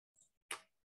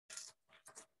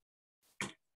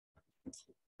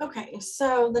Okay,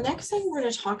 so the next thing we're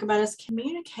going to talk about is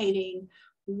communicating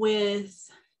with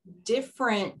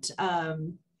different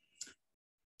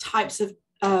types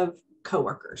of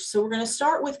coworkers. So we're going to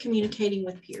start with communicating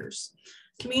with peers.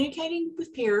 Communicating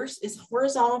with peers is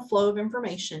horizontal flow of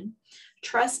information.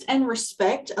 Trust and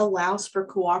respect allows for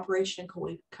cooperation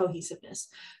and cohesiveness.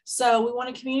 So we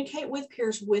want to communicate with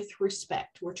peers with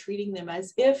respect. We're treating them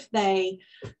as if they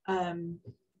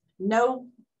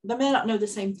they may not know the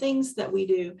same things that we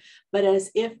do, but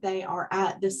as if they are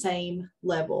at the same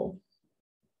level,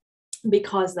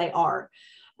 because they are.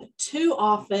 Too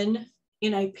often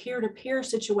in a peer-to-peer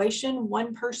situation,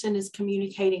 one person is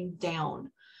communicating down,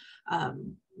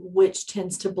 which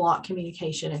tends to block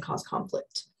communication and cause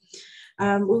conflict.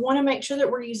 We want to make sure that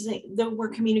we're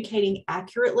communicating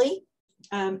accurately.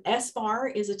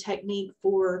 SBAR is a technique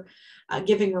for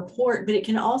giving report, but it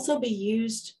can also be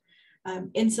used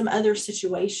in some other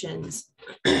situations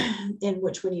in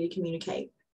which we need to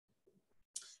communicate.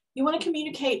 You want to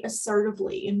communicate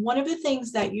assertively. And one of the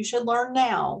things that you should learn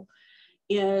now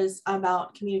is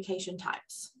about communication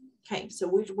types. Okay, so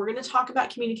we're going to talk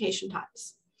about communication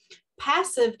types.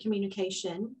 Passive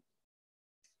communication,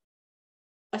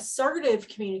 assertive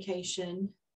communication,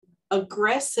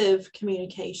 aggressive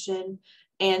communication,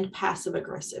 and passive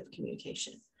aggressive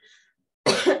communication.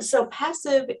 So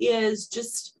passive is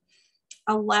just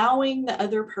allowing the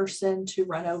other person to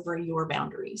run over your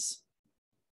boundaries.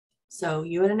 So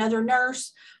you and another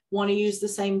nurse want to use the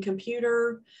same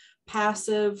computer.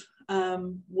 Passive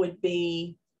would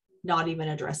be not even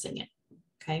addressing it.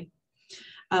 Okay.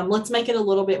 Let's make it a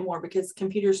little bit more, because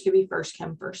computers could be first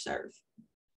come, first serve.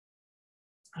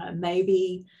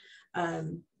 Maybe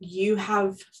you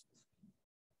have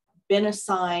been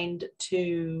assigned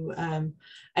to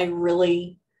a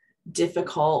really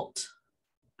difficult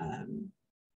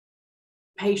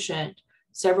patient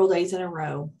several days in a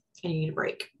row, and you need a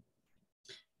break.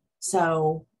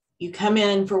 So you come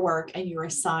in for work and you're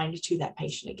assigned to that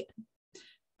patient again.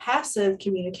 Passive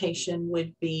communication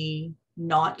would be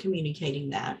not communicating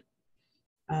that,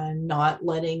 not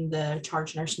letting the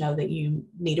charge nurse know that you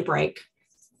need a break.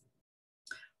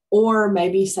 Or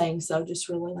maybe saying so just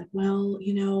really like, well,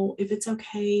 you know, if it's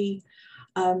okay,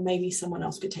 maybe someone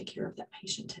else could take care of that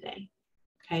patient today.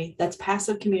 Okay, that's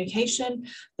passive communication.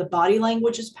 The body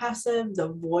language is passive, the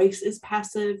voice is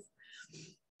passive,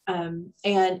 and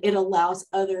it allows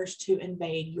others to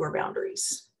invade your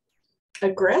boundaries.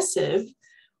 Aggressive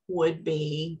would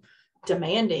be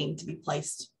demanding to be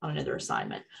placed on another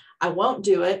assignment. I won't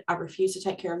do it. I refuse to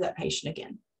take care of that patient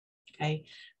again. Okay,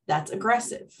 that's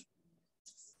aggressive.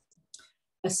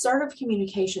 Assertive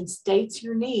communication states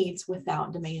your needs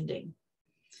without demanding.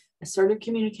 Assertive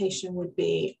communication would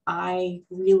be, I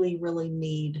really, really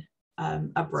need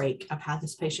a break. I've had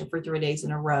this patient for 3 days in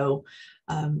a row.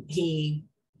 He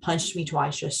punched me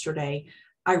twice yesterday.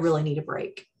 I really need a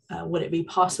break. Would it be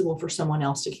possible for someone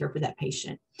else to care for that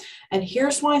patient? And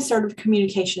here's why assertive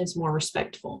communication is more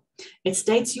respectful. It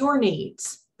states your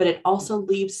needs, but it also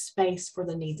leaves space for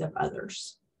the needs of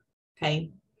others.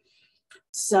 Okay.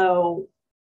 So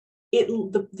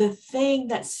the thing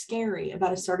that's scary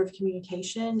about assertive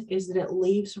communication is that it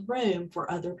leaves room for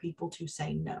other people to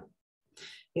say no.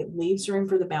 It leaves room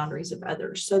for the boundaries of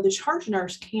others. So the charge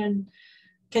nurse can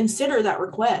consider that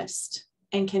request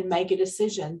and can make a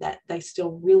decision that they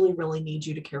still really, really need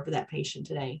you to care for that patient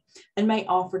today, and may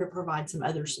offer to provide some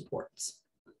other supports.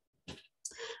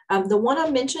 The one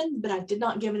I mentioned, but I did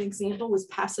not give an example, was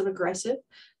passive aggressive.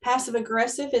 Passive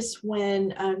aggressive is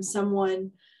when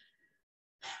someone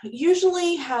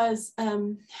usually has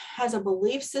a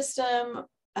belief system,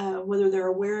 whether they're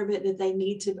aware of it, that they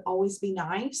need to always be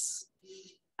nice,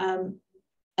 and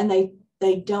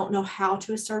they don't know how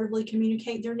to assertively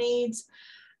communicate their needs.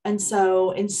 And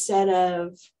so instead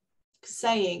of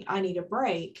saying, I need a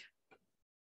break,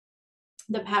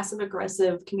 the passive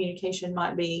aggressive communication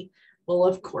might be, well,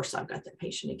 of course I've got that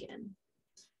patient again.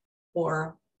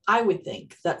 Or I would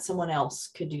think that someone else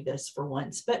could do this for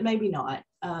once, but maybe not.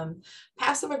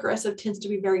 Passive aggressive tends to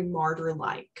be very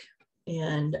martyr-like.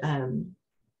 And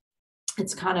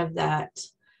it's kind of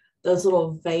those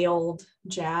little veiled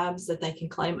jabs that they can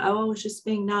claim, oh, I was just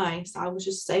being nice. I was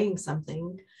just saying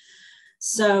something.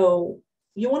 So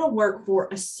you want to work for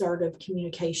assertive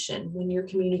communication when you're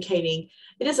communicating.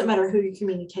 It doesn't matter who you're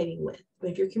communicating with,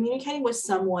 but if you're communicating with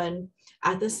someone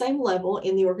at the same level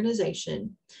in the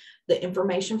organization, the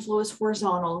information flow is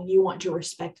horizontal. You want to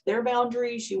respect their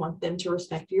boundaries. You want them to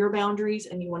respect your boundaries,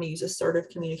 and you want to use assertive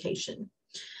communication.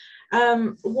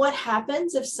 What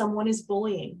happens if someone is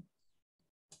bullying?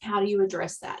 how do you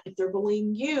address that? If they're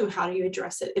bullying you, how do you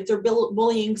address it? If they're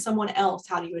bullying someone else,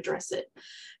 how do you address it?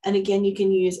 And again, you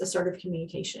can use assertive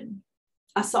communication.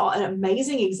 I saw an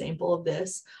amazing example of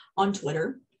this on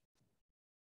Twitter.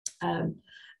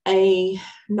 A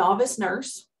novice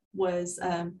nurse was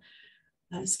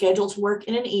scheduled to work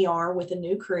in an ER with a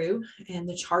new crew, and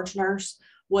the charge nurse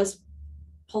was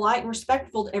polite and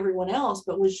respectful to everyone else,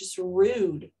 but was just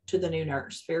rude to the new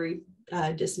nurse, very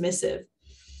dismissive.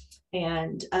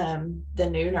 And the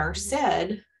new nurse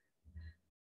said,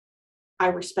 I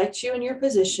respect you in your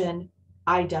position.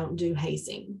 I don't do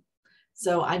hazing.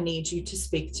 So I need you to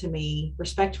speak to me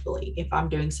respectfully. If I'm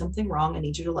doing something wrong, I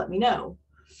need you to let me know.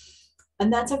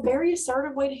 And that's a very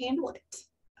assertive way to handle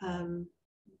it.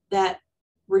 That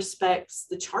respects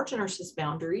the charge nurse's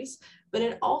boundaries, but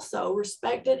it also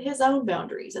respected his own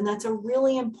boundaries. And that's a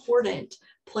really important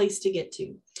place to get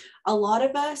to. A lot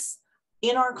of us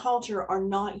in our culture are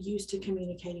not used to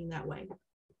communicating that way.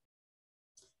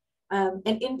 And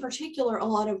in particular, a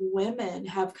lot of women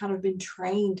have kind of been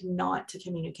trained not to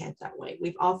communicate that way.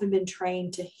 We've often been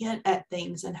trained to hint at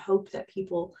things and hope that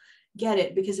people get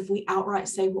it, because if we outright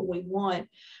say what we want,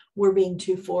 we're being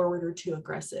too forward or too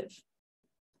aggressive.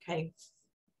 Okay.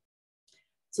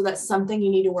 So that's something you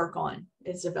need to work on,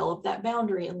 is develop that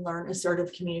boundary and learn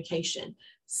assertive communication.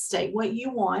 State what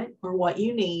you want or what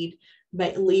you need,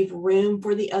 but leave room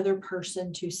for the other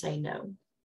person to say no.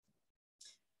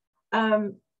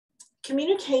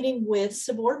 Communicating with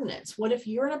subordinates. What if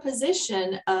you're in a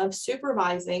position of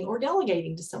supervising or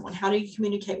delegating to someone? How do you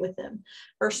communicate with them?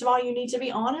 First of all, you need to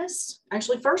be honest.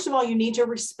 Actually, first of all, you need to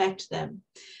respect them.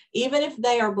 Even if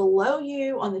they are below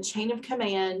you on the chain of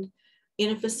command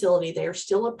in a facility, they are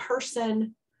still a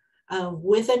person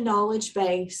with a knowledge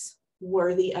base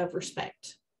worthy of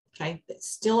respect. Okay, that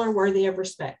still are worthy of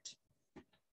respect.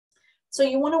 So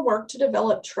you want to work to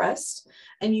develop trust,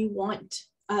 and you want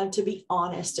to be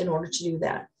honest in order to do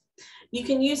that. You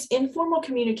can use informal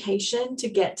communication to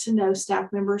get to know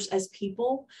staff members as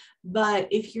people, but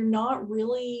if you're not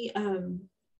really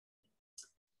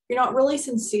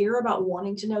sincere about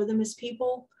wanting to know them as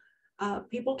people,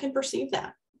 people can perceive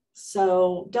that.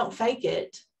 So don't fake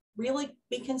it. Really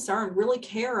be concerned, really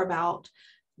care about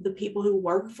the people who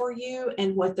work for you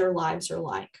and what their lives are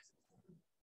like.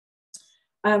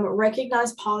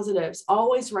 Recognize positives.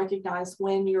 Always recognize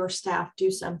when your staff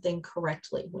do something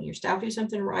correctly. When your staff do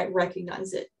something right,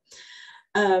 recognize it.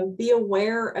 Be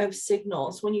aware of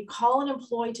signals. When you call an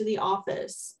employee to the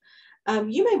office,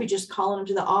 you may be just calling them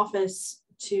to the office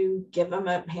to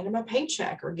hand them a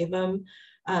paycheck or give them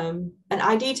an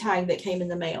ID tag that came in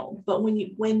the mail. But when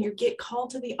you get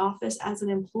called to the office as an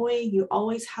employee, you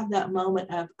always have that moment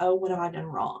of, oh, what have I done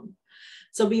wrong?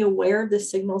 So be aware of the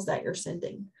signals that you're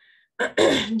sending.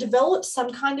 Develop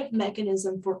some kind of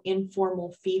mechanism for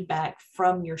informal feedback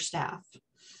from your staff.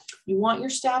 You want your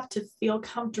staff to feel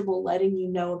comfortable letting you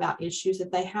know about issues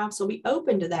that they have. So be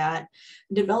open to that.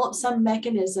 Develop some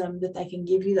mechanism that they can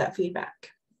give you that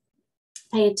feedback.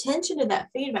 Pay attention to that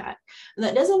feedback. And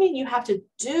that doesn't mean you have to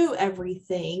do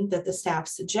everything that the staff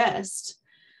suggests,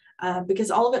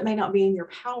 because all of it may not be in your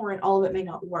power and all of it may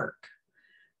not work.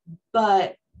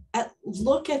 But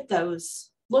look at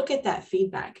that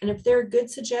feedback. And if there are good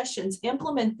suggestions,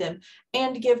 implement them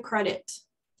and give credit.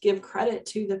 Give credit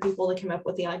to the people that came up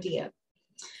with the idea.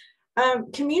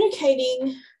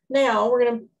 Communicating. Now we're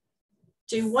going to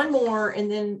do one more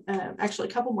and then actually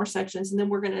a couple more sections, and then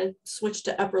we're going to switch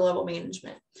to upper level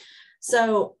management.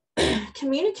 So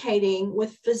communicating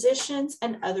with physicians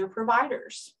and other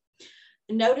providers.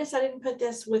 Notice I didn't put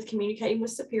this with communicating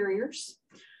with superiors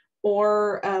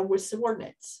or with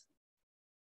subordinates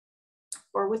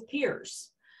or with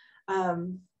peers.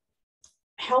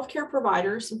 Healthcare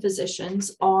providers and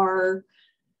physicians are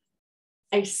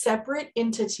a separate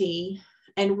entity,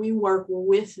 and we work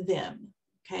with them.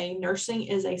 Okay, nursing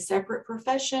is a separate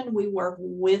profession. We work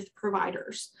with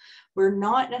providers. We're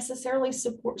not necessarily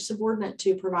subordinate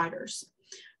to providers.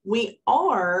 We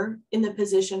are in the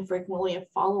position frequently of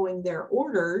following their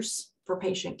orders for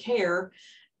patient care,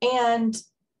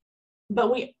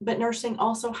 but nursing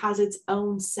also has its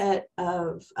own set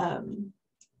of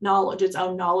knowledge, its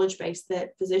own knowledge base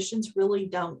that physicians really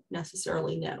don't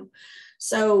necessarily know.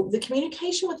 So the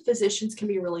communication with physicians can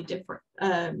be really different.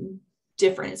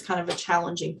 It's kind of a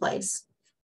challenging place.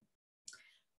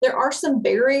 There are some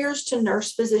barriers to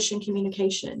nurse-physician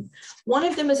communication. One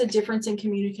of them is a difference in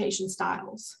communication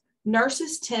styles.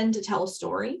 Nurses tend to tell a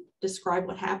story, describe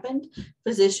what happened.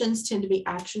 Physicians tend to be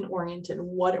action-oriented.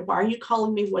 Why are you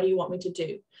calling me? What do you want me to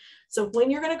do? So when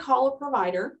you're going to call a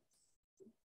provider,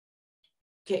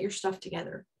 get your stuff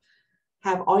together.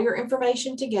 have all your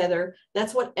information together.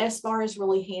 That's what SBAR is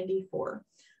really handy for.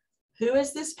 Who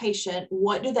is this patient?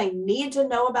 What do they need to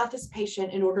know about this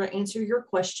patient in order to answer your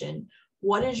question?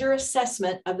 What is your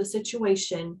assessment of the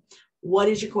situation? What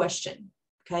is your question?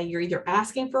 Okay, you're either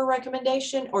asking for a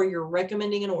recommendation or you're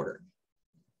recommending an order.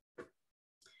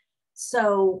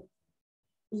 So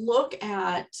look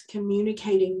at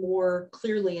communicating more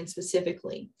clearly and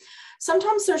specifically.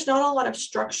 Sometimes there's not a lot of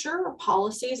structure or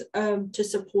policies to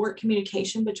support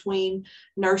communication between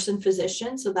nurse and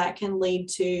physician. So that can lead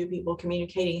to people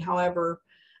communicating however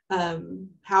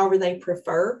they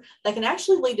prefer. That can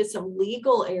actually lead to some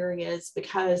legal areas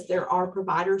because there are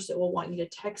providers that will want you to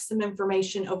text them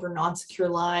information over non-secure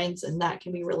lines, and that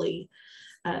can be really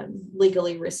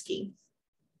legally risky.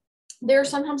 There are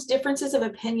sometimes differences of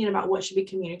opinion about what should be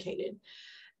communicated.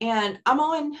 And I'm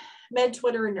on med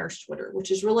Twitter and nurse Twitter,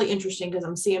 which is really interesting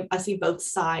because I see both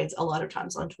sides a lot of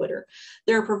times on Twitter.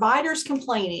 There are providers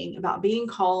complaining about being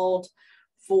called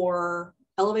for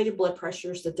elevated blood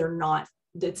pressures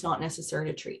that's not necessary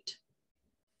to treat.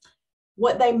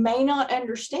 What they may not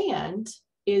understand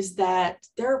is that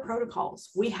there are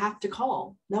protocols. We have to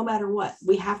call no matter what.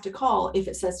 We have to call if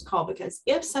it says to call, because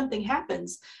if something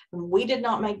happens and we did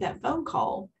not make that phone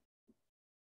call,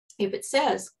 if it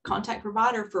says contact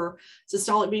provider for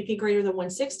systolic BP greater than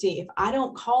 160, if I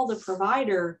don't call the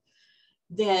provider,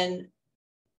 then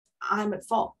I'm at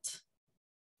fault.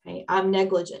 Okay? I'm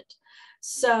negligent.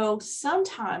 So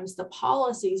sometimes the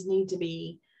policies need to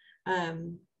be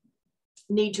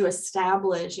need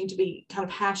to be kind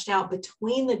of hashed out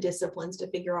between the disciplines to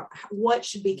figure out what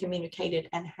should be communicated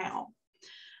and how.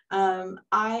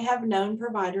 I have known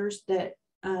providers that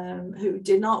who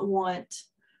did not want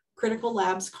critical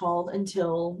labs called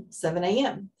until 7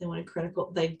 a.m.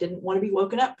 They didn't want to be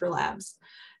woken up for labs.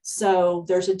 So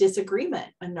there's a disagreement.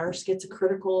 A nurse gets a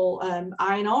critical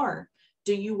INR.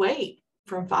 Do you wait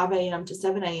from 5 a.m. to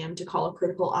 7 a.m. to call a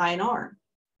critical INR?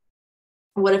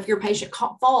 What if your patient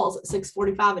falls at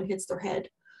 6:45 and hits their head?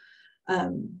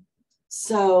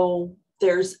 So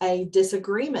there's a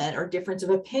disagreement or difference of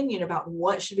opinion about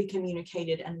what should be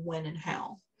communicated and when and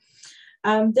how.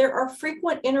 There are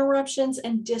frequent interruptions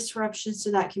and disruptions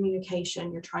to that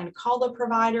communication. You're trying to call the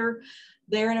provider,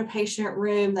 they're in a patient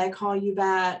room, they call you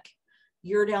back,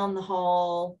 you're down the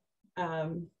hall.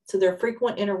 So there are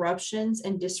frequent interruptions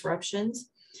and disruptions.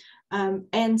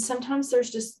 And sometimes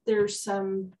there's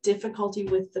some difficulty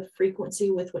with the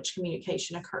frequency with which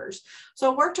communication occurs.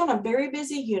 So I worked on a very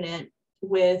busy unit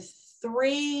with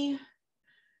 3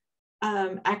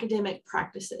 academic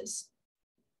practices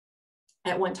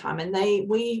at one time. And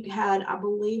we had, I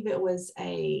believe it was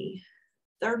a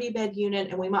 30-bed unit,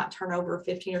 and we might turn over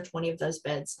 15 or 20 of those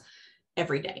beds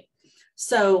every day.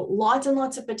 So lots and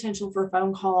lots of potential for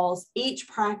phone calls. Each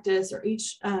practice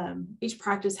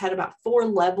had about 4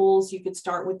 levels. You could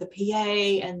start with the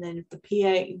PA, and then if the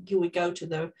PA, you would go to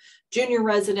the junior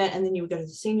resident, and then you would go to the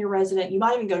senior resident. You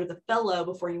might even go to the fellow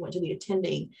before you went to the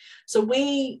attending. So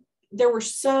there were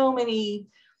so many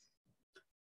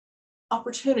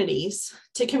opportunities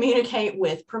to communicate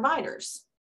with providers.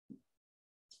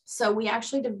 So we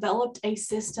developed a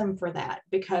system for that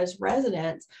because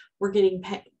residents were getting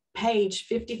paged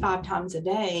 55 times a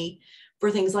day for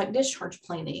things like discharge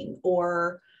planning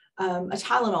or a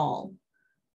Tylenol,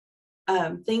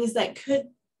 things that could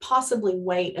possibly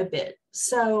wait a bit.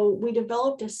 So we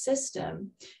developed a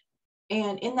system,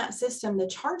 and in that system, the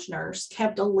charge nurse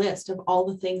kept a list of all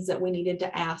the things that we needed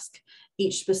to ask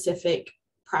each specific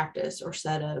practice or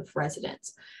set of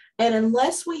residents. And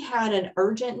unless we had an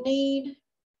urgent need,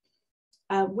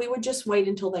 we would just wait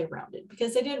until they rounded,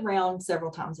 because they did round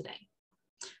several times a day.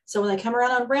 So when they come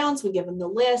around on rounds, we give them the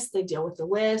list, they deal with the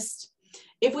list.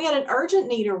 If we had an urgent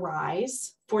need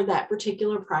arise for that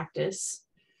particular practice,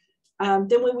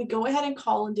 then we would go ahead and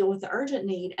call and deal with the urgent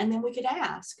need. And then we could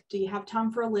ask, do you have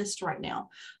time for a list right now?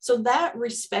 So that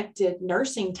respected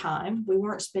nursing time. We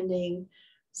weren't spending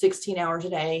 16 hours a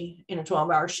day in a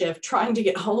 12-hour shift trying to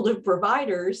get hold of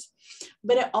providers,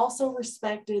 but it also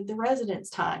respected the residents'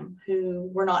 time who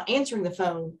were not answering the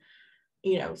phone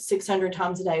 600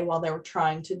 times a day while they were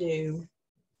trying to do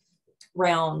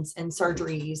rounds and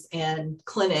surgeries and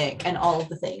clinic and all of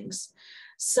the things.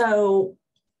 So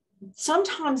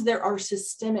sometimes there are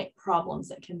systemic problems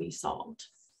that can be solved.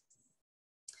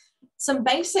 Some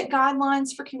basic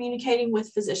guidelines for communicating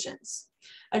with physicians.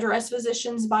 Address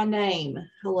physicians by name.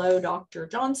 Hello, Dr.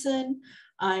 Johnson.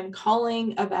 I'm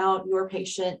calling about your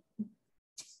patient,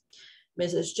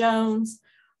 Mrs. Jones.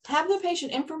 Have the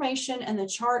patient information and the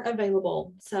chart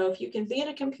available. So if you can be at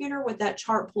a computer with that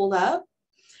chart pulled up,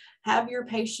 Have your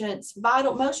patient's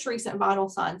most recent vital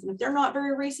signs. And if they're not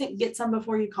very recent, get some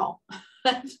before you call.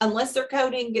 Unless they're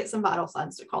coding, get some vital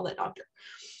signs to call that doctor.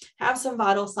 Have some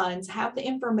vital signs, have the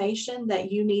information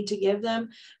that you need to give them,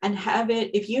 and have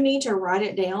it, if you need to write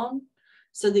it down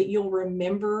so that you'll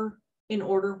remember in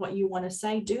order what you want to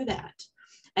say, do that.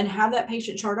 And have that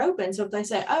patient chart open. So if they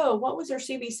say, oh, what was their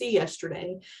CBC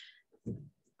yesterday?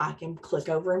 I can click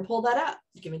over and pull that up.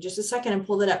 Give me just a second and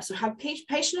pull that up. So have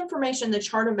patient information, the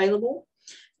chart available,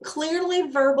 clearly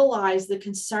verbalize the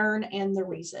concern and the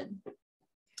reason.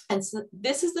 And so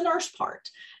this is the nurse part.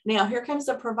 Now here comes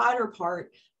the provider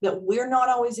part that we're not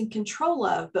always in control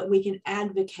of, but we can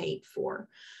advocate for.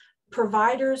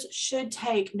 Providers should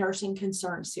take nursing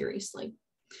concerns seriously.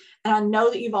 And I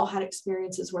know that you've all had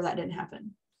experiences where that didn't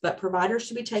happen, but providers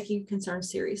should be taking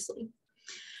concerns seriously.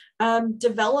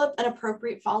 Develop an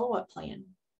appropriate follow-up plan.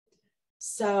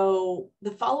 So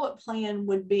the follow-up plan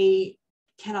would be,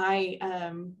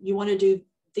 you want to do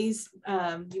these,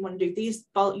 you want to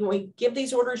give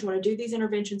these orders, you want to do these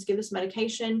interventions, give this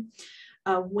medication.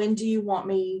 When do you want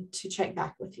me to check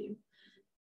back with you?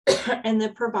 And the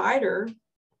provider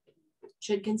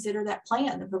should consider that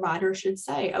plan. The provider should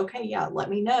say, okay, yeah, let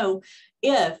me know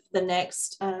if the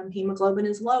next hemoglobin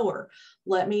is lower.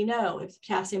 Let me know if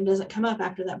potassium doesn't come up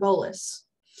after that bolus.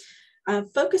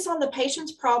 Focus on the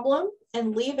patient's problem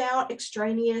and leave out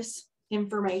extraneous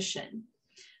information.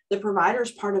 The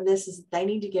provider's part of this is they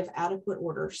need to give adequate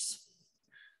orders.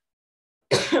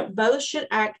 Both should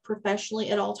act professionally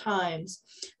at all times,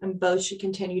 and both should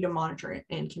continue to monitor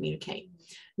and communicate.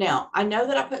 Now, I know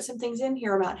that I put some things in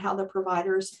here about how the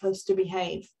provider is supposed to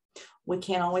behave. We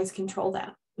can't always control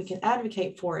that. We can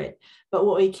advocate for it, but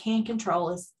what we can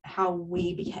control is how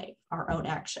we behave, our own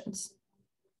actions.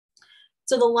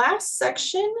 So the last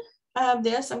section of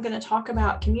this, I'm going to talk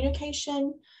about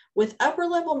communication with upper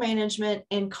level management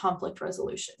and conflict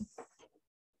resolution.